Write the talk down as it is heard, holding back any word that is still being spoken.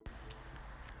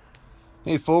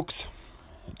Hey folks,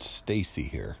 it's Stacy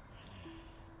here.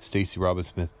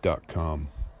 StacyRobinsmith.com.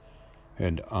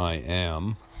 And I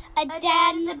am... A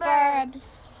dad in the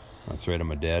burbs. That's right,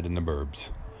 I'm a dad in the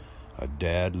burbs. A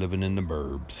dad living in the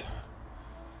burbs.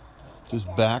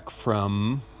 Just back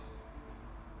from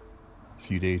a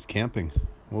few days camping.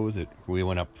 What was it? We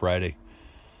went up Friday.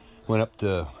 Went up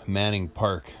to Manning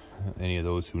Park. Any of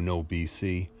those who know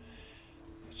BC.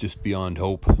 It's just beyond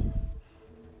hope.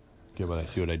 See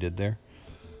what I did there?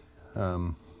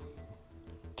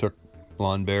 Took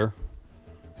blonde bear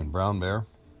and brown bear.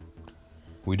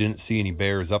 We didn't see any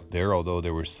bears up there, although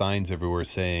there were signs everywhere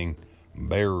saying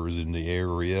bears in the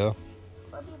area.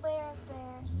 Or beware of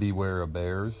bears. Beware of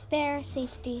bears. Bear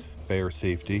safety. Bear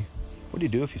safety. What do you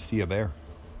do if you see a bear?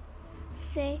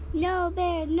 Say, no,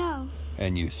 bear, no.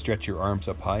 And you stretch your arms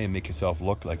up high and make yourself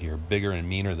look like you're bigger and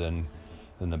meaner than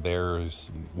the bear is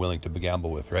willing to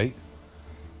gamble with, right?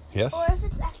 Yes? Or if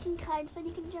it's acting kind, then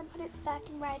you can jump on its back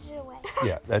and ride it away.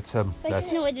 Yeah, that's Like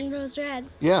Snow White and Rose Red.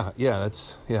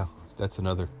 That's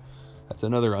another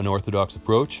unorthodox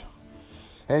approach.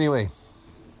 Anyway,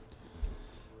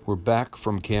 we're back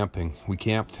from camping. We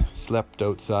camped, slept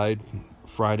outside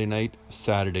Friday night,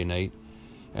 Saturday night,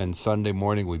 and Sunday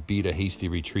morning we beat a hasty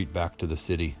retreat back to the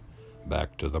city,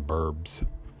 back to the burbs.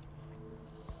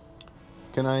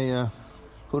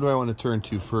 Who do I want to turn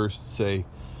to first? Say,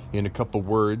 in a couple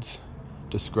words,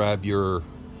 describe your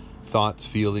thoughts,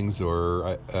 feelings,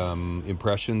 or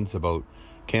impressions about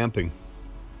camping.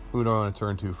 Who do I want to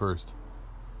turn to first?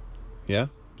 Yeah?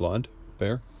 Blonde?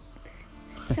 Bear?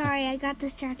 Sorry, I got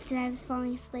distracted. I was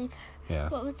falling asleep. Yeah.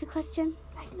 What was the question?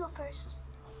 I can go first.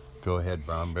 Go ahead,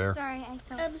 brown bear. Sorry, I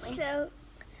fell asleep.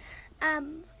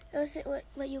 Was it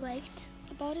what you liked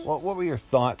about it? What were your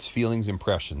thoughts, feelings,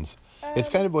 impressions? It's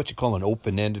kind of what you call an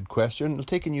open-ended question,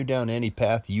 taking you down any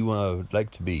path you would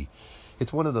like to be.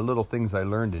 It's one of the little things I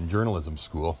learned in journalism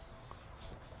school.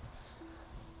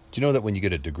 Do you know that when you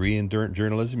get a degree in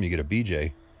journalism, you get a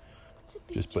BJ? What's a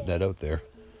BJ? Just putting that out there.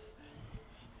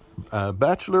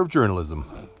 Bachelor of Journalism.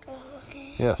 Oh,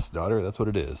 okay. Yes, daughter, that's what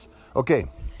it is. Okay,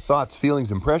 thoughts,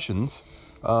 feelings, impressions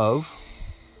of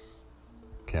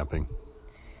camping.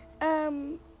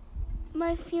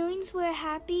 My feelings were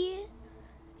happy,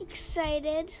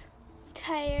 excited,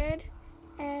 tired,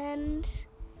 and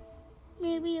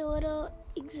maybe a little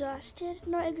exhausted.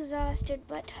 Not exhausted,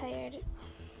 but tired.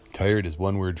 Tired is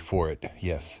one word for it,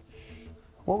 yes.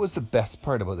 What was the best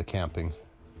part about the camping?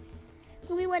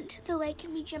 We went to the lake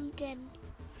and we jumped in.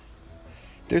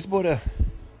 There's about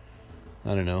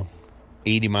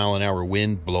 80-mile-an-hour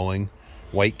wind blowing,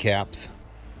 white caps.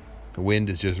 The wind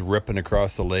is just ripping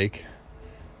across the lake.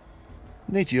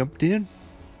 And they jumped in.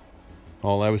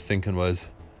 All I was thinking was,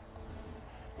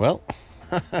 well,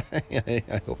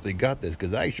 I hope they got this,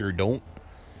 because I sure don't.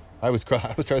 I was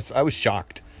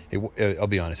shocked. I'll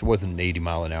be honest, it wasn't an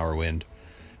 80-mile-an-hour wind,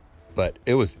 but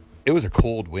it was a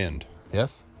cold wind.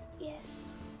 Yes.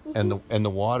 Yes. And the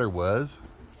water was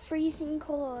freezing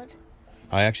cold.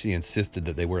 I actually insisted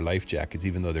that they wear life jackets,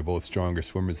 even though they're both stronger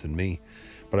swimmers than me.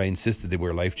 But I insisted they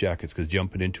wear life jackets because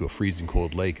jumping into a freezing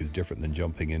cold lake is different than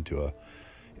jumping into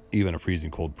even a freezing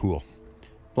cold pool.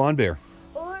 Blonde bear.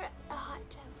 Or a hot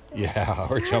tub. Yeah,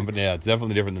 or jumping. Yeah, it's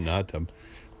definitely different than a hot tub.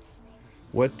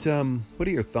 What are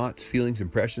your thoughts, feelings,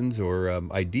 impressions, or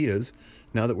ideas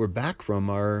now that we're back from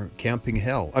our camping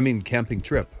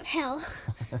trip? Hell.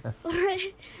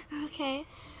 Okay.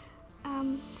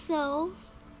 So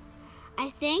I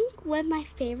think one of my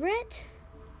favorite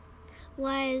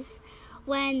was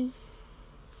when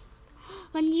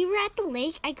you were at the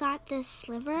lake. I got this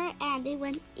sliver and it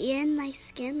went in my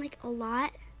skin like a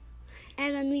lot,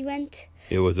 and then we went.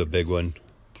 It was a big one.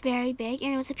 Very big,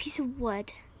 and it was a piece of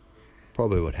wood.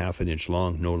 Probably about half an inch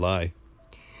long, no lie.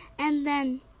 And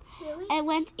then it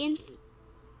went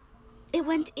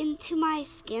into my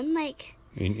skin, like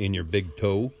in your big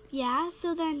toe. Yeah.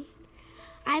 So then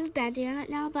I have a Band-Aid on it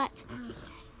now, but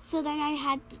so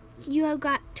then you have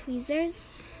got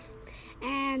tweezers,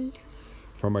 and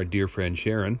from our dear friend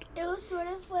Sharon. It was sort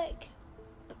of like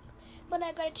when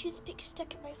I got a toothpick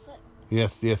stuck in my foot.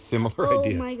 Yes, similar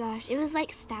idea. Oh my gosh, it was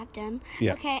like stabbed in.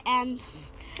 Yeah. Okay, and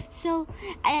so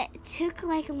it took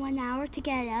like 1 hour to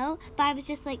get it out, but I was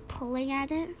just like pulling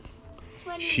at it.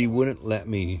 She wouldn't let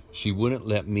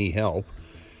me help,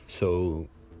 so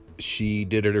she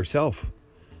did it herself.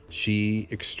 She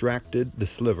extracted the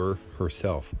sliver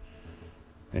herself,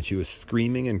 and she was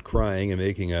screaming and crying and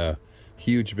making a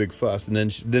huge big fuss. And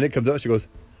then it comes out. She goes,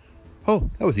 "Oh,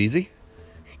 that was easy."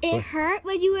 It hurt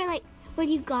when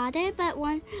you got it, but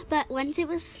once it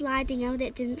was sliding out,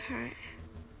 it didn't hurt.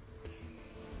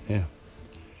 Yeah.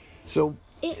 So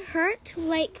it hurt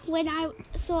like when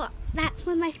so that's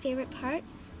one of my favorite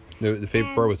parts. The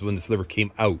favorite part was when the sliver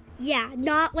came out. Yeah,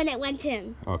 not when it went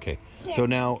in. Okay. So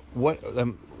now what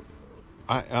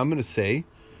I'm going to say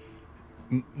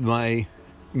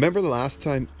remember the last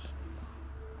time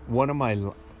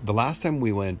the last time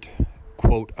we went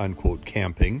quote unquote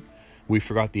camping, we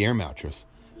forgot the air mattress.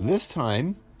 This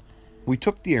time we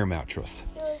took the air mattress.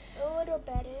 It was a little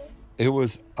better. It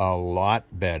was a lot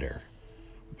better.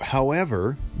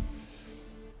 However,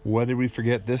 what did we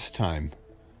forget this time?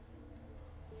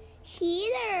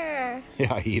 Heater.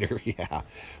 Yeah, heater, yeah.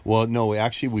 Well, no,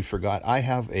 actually we forgot. I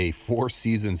have a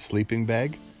 4-season sleeping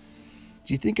bag.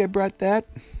 Do you think I brought that?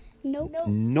 Nope.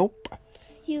 Nope.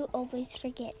 You always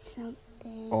forget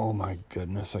something. Oh my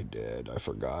goodness, I did. I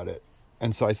forgot it.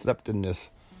 And so I slept in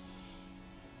this,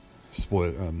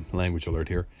 language alert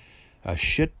here, a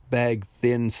shit bag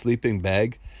thin sleeping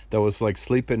bag that was like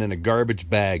sleeping in a garbage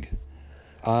bag.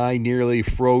 I nearly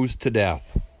froze to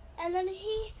death. And then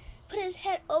he put his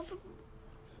head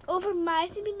over my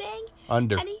sleeping bag.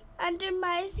 Under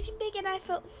My sleeping bag, and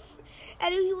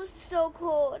and he was so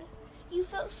cold. You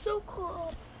felt so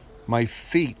cold. My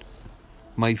feet.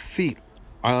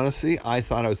 Honestly, I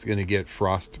thought I was going to get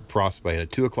frostbite.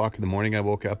 At 2 o'clock in the morning, I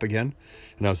woke up again,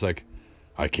 and I was like,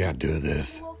 I can't do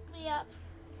this. You woke me up.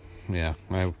 Yeah.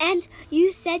 And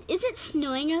you said, is it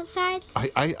snowing outside?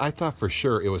 I thought for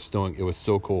sure it was snowing. It was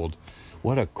so cold.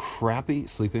 What a crappy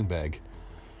sleeping bag.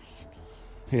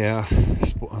 Yeah.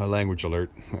 Language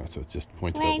alert. So just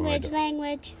pointed out.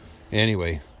 Language.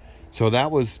 Anyway, so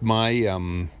that was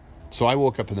my... so I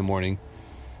woke up in the morning,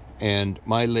 and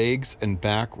my legs and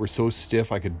back were so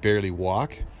stiff I could barely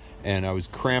walk, and I was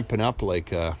cramping up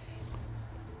like a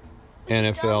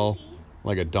NFL,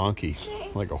 like a donkey,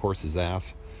 like a horse's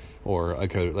ass, or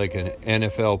like an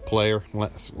NFL player.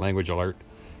 Language alert.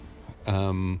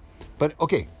 But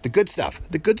okay, the good stuff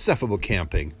about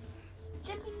camping.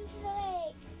 Jumping into the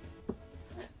lake.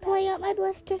 Pulling out my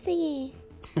blister thingy.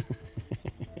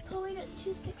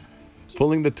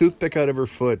 Pulling the toothpick out of her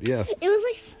foot, yes. It was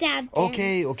like stabbed.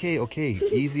 Okay.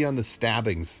 Easy on the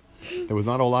stabbings. There was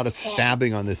not a lot of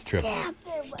stabbing on this trip.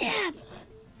 Stab.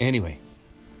 Anyway,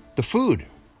 the food.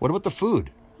 What about the food?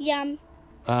 Yum.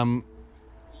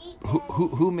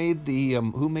 Who made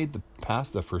the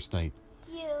pasta first night?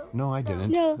 You. No, I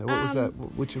didn't. No, What was that?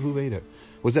 Who made it?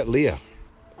 Was that Leah?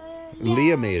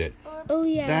 Leah made it. Oh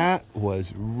yeah. That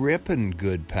was ripping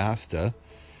good pasta.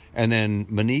 And then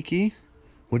Maniki,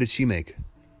 what did she make?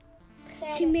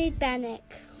 She made Bannock.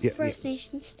 Yeah, First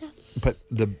Nation stuff. But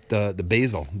the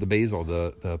basil,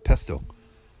 the pesto.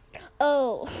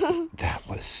 Oh. That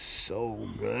was so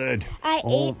good. I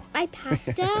ate my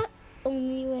pasta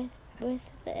only with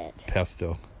it.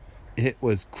 Pesto. It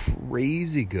was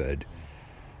crazy good.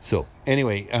 So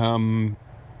anyway, and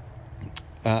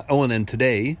then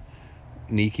today,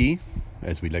 Nikki,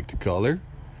 as we like to call her,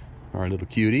 our little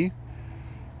cutie,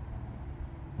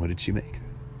 what did she make?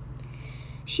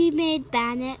 She made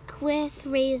Bannock with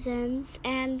raisins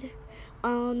and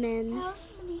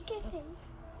almonds.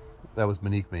 That was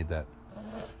Monique made that.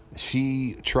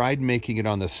 She tried making it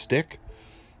on the stick,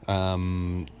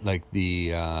 like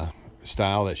the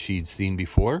style that she'd seen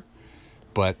before,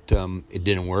 but it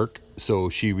didn't work. So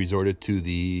she resorted to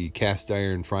the cast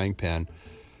iron frying pan.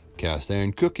 Cast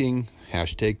iron cooking,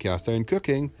 hashtag cast iron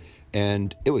cooking,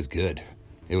 and it was good.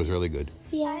 It was really good.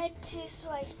 Yeah. I had 2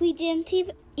 slices. We didn't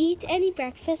eat any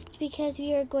breakfast because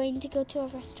we were going to go to a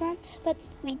restaurant, but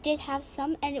we did have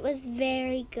some, and it was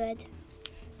very good.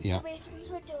 Yeah. The raisins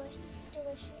were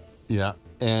delicious. Yeah,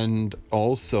 and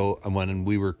also when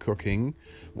we were cooking,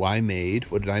 what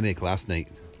did I make last night?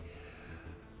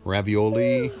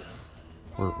 Ravioli.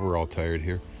 We're all tired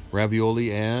here.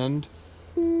 Ravioli and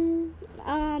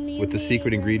with the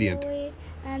secret ingredient.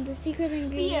 And the secret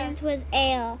ingredient was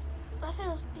ale. I thought it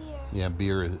was beer. Yeah,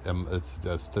 beer. It's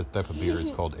the type of beer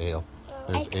is called ale.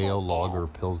 There's ale, lager,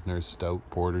 pilsner, stout,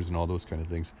 porters, and all those kind of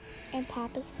things. And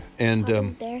Papa's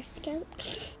Bear Scout.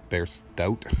 Bear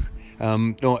Stout.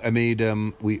 No, I made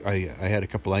I had a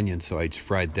couple onions, so I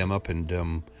fried them up, and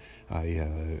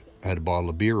I had a bottle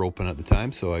of beer open at the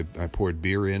time, so I poured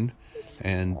beer in.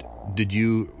 And did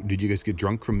you guys get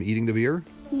drunk from eating the beer?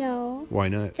 No. Why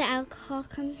not? The alcohol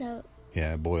comes out.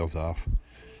 Yeah, it boils off.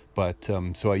 But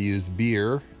so I used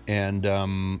beer and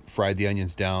fried the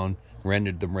onions down,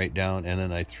 rendered them right down, and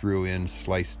then I threw in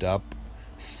sliced up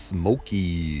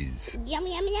Smokies. Yum,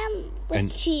 yum, yum.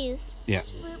 With cheese. Yeah.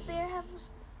 Does root beer have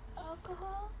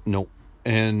alcohol? No.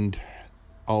 And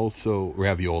also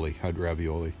ravioli. Had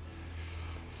ravioli.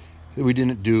 We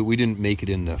didn't make it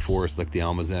in the forest like the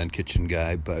Almazan kitchen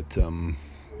guy, but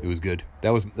It was good.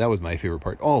 That was my favorite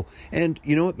part. Oh, and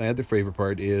you know what? My other favorite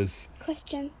part is...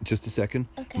 Question. Just a second.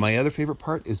 Okay. My other favorite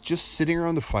part is just sitting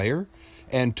around the fire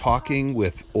and talking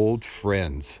with old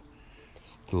friends.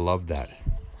 Love that.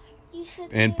 You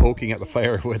should And poking at the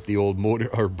fire with the old motor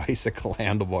or bicycle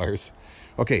handlebars.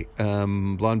 Okay,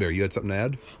 Blonde Bear, you had something to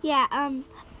add? Yeah,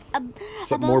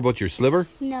 Something more about your sliver?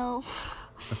 No.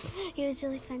 It was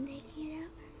really fun taking it out.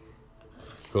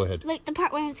 Go ahead. Like the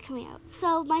part when it was coming out.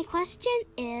 So my question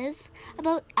is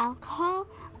about alcohol.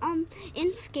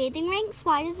 In skating rinks,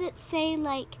 why does it say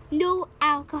like no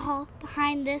alcohol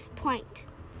behind this point?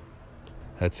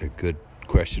 That's a good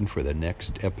question for the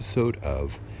next episode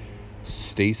of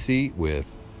Stacy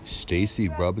with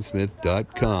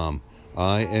StacyRobinsmith.com.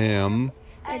 I am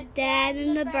A dad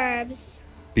in the burbs.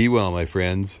 Be well, my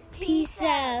friends. Peace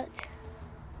out.